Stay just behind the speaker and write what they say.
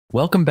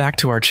Welcome back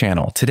to our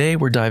channel. Today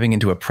we're diving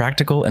into a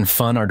practical and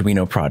fun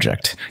Arduino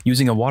project,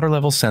 using a water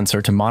level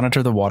sensor to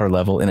monitor the water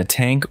level in a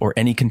tank or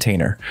any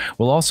container.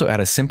 We'll also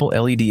add a simple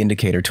LED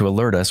indicator to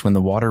alert us when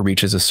the water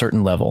reaches a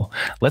certain level.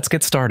 Let's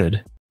get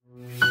started.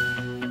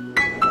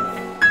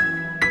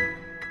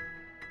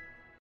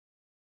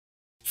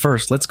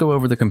 First, let's go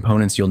over the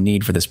components you'll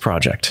need for this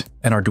project.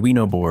 An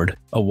Arduino board,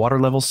 a water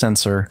level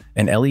sensor,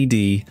 an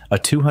LED, a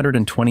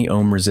 220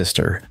 ohm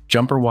resistor,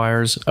 jumper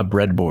wires, a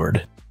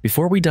breadboard.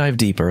 Before we dive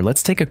deeper,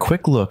 let's take a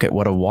quick look at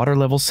what a water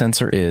level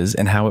sensor is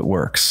and how it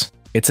works.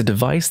 It's a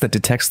device that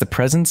detects the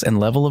presence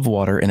and level of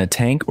water in a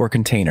tank or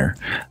container.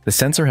 The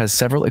sensor has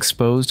several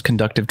exposed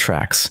conductive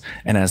tracks,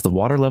 and as the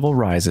water level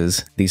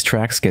rises, these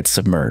tracks get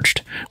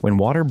submerged. When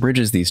water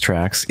bridges these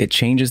tracks, it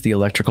changes the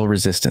electrical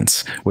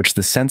resistance, which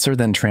the sensor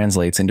then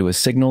translates into a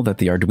signal that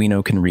the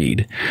Arduino can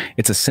read.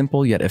 It's a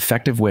simple yet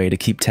effective way to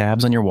keep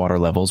tabs on your water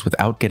levels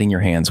without getting your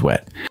hands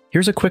wet.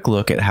 Here's a quick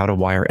look at how to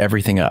wire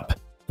everything up.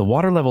 The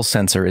water level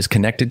sensor is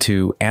connected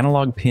to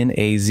analog pin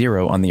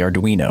A0 on the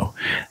Arduino.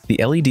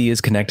 The LED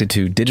is connected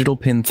to digital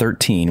pin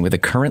 13 with a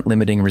current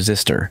limiting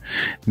resistor.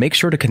 Make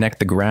sure to connect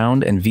the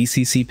ground and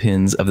VCC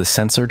pins of the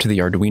sensor to the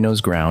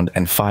Arduino's ground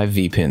and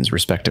 5V pins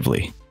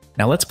respectively.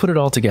 Now let's put it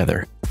all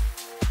together.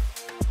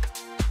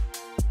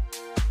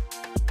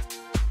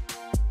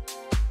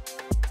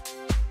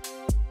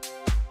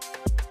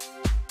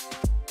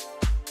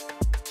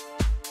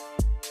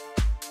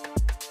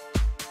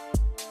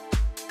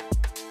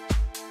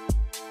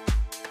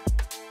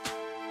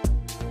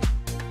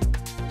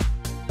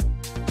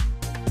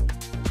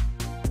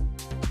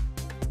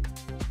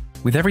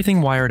 With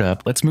everything wired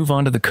up, let's move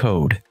on to the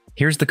code.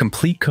 Here's the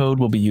complete code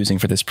we'll be using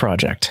for this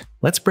project.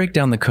 Let's break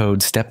down the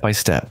code step by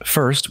step.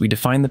 First, we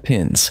define the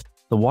pins.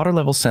 The water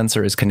level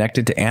sensor is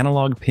connected to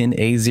analog pin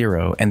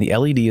A0 and the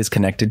LED is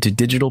connected to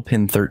digital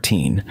pin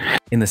 13.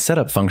 In the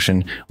setup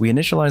function, we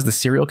initialize the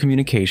serial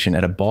communication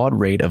at a baud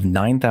rate of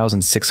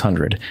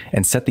 9600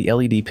 and set the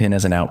LED pin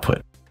as an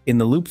output. In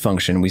the loop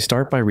function, we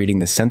start by reading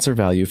the sensor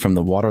value from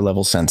the water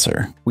level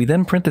sensor. We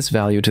then print this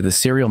value to the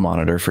serial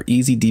monitor for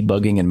easy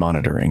debugging and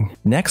monitoring.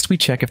 Next, we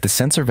check if the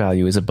sensor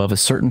value is above a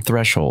certain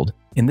threshold,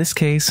 in this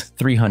case,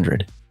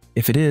 300.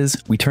 If it is,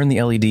 we turn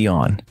the LED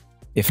on.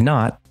 If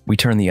not, we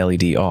turn the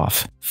LED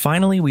off.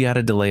 Finally, we add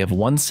a delay of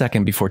 1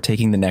 second before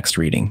taking the next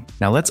reading.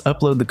 Now let's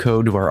upload the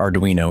code to our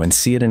Arduino and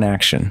see it in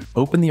action.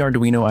 Open the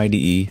Arduino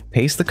IDE,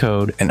 paste the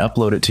code, and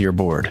upload it to your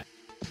board.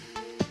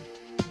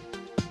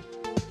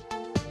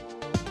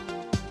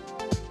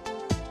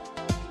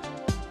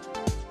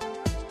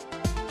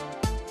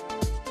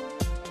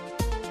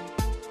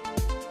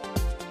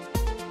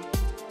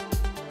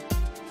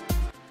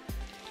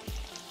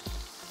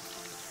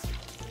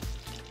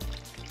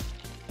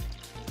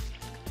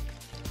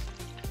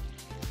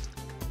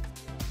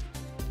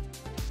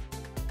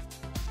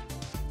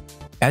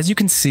 As you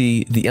can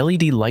see, the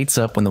LED lights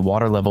up when the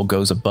water level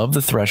goes above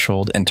the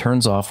threshold and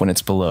turns off when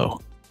it's below.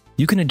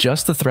 You can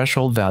adjust the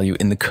threshold value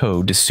in the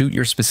code to suit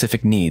your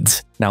specific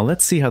needs. Now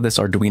let's see how this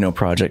Arduino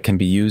project can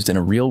be used in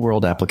a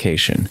real-world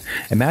application.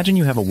 Imagine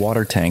you have a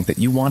water tank that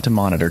you want to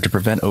monitor to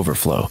prevent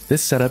overflow.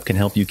 This setup can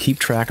help you keep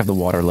track of the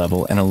water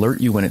level and alert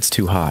you when it's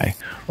too high.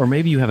 Or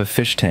maybe you have a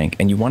fish tank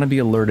and you want to be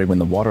alerted when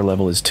the water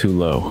level is too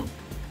low.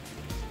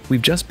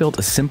 We've just built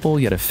a simple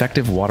yet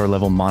effective water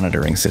level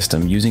monitoring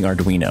system using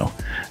Arduino.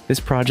 This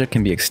project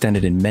can be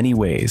extended in many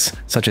ways,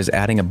 such as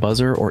adding a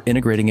buzzer or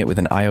integrating it with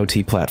an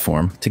IoT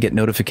platform to get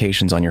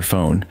notifications on your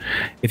phone.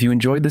 If you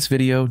enjoyed this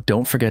video,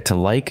 don't forget to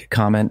like,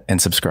 comment, and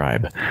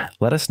subscribe.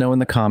 Let us know in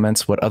the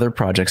comments what other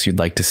projects you'd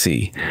like to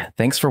see.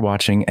 Thanks for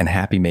watching and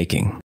happy making.